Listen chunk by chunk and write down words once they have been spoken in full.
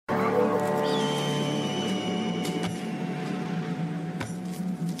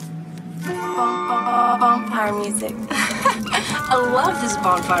bonfire music. I love this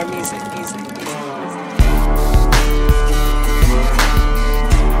bonfire music.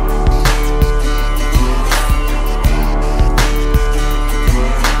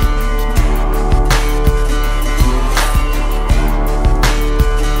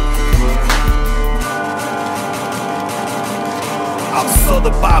 I'm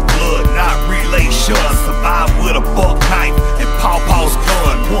southern by blood, not relation. Survive with a buck knife and pawpaw's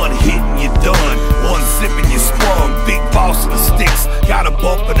gun. One hit and you're done, one sip and you're sprung. Big boss of the sticks, got a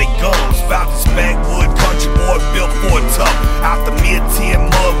bump in their gums. Found this backwood country boy built for it tough. Out the mid-tier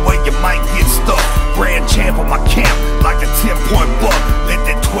mud where you might get stuck. Grand champ on my camp, like a 10-point buck. Let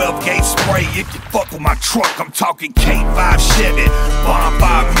that 12-gauge spray if you fuck with my truck. I'm talking K5 Chevy,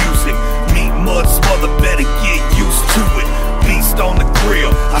 bonfire music. Meat mud smother, better get used to it. Beast on the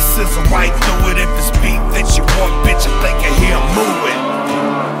grill, I sizzle right through it. If it's beef that you want, bitch, I think I hear him moving.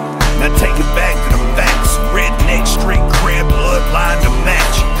 Now take it back to the facts. Redneck, street cred, bloodline to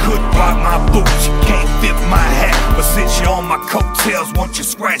match. You couldn't rock my boots, you can't fit my hat. But since you're on my coattails, won't you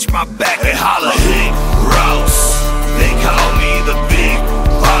scratch my back and holler, Hick Ross. They call me the big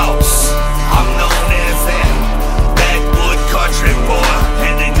boss. I'm known as that backwood country boy,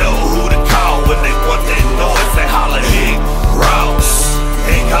 and they know who to call when they want that noise. They holler, Hick Ross.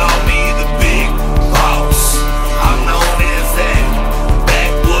 They call me the big boss. I'm known as that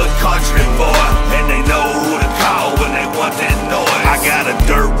backwood country boy, and they know who to call when they want that noise. I got a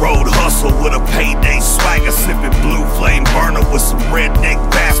dirt road hustle with a payday swagger, sipping blue flame burner with some redneck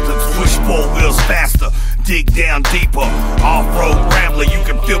bastards. Push 4 wheels faster, dig down deeper. Off-road rambler, you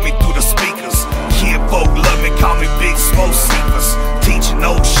can feel me through the speakers. Kid folk love me, call me Big Smoke Seepers. Teaching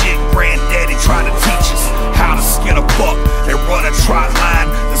old shit, granddaddy trying to teach us how to skin a buck and run a trot line.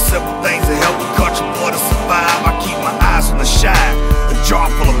 The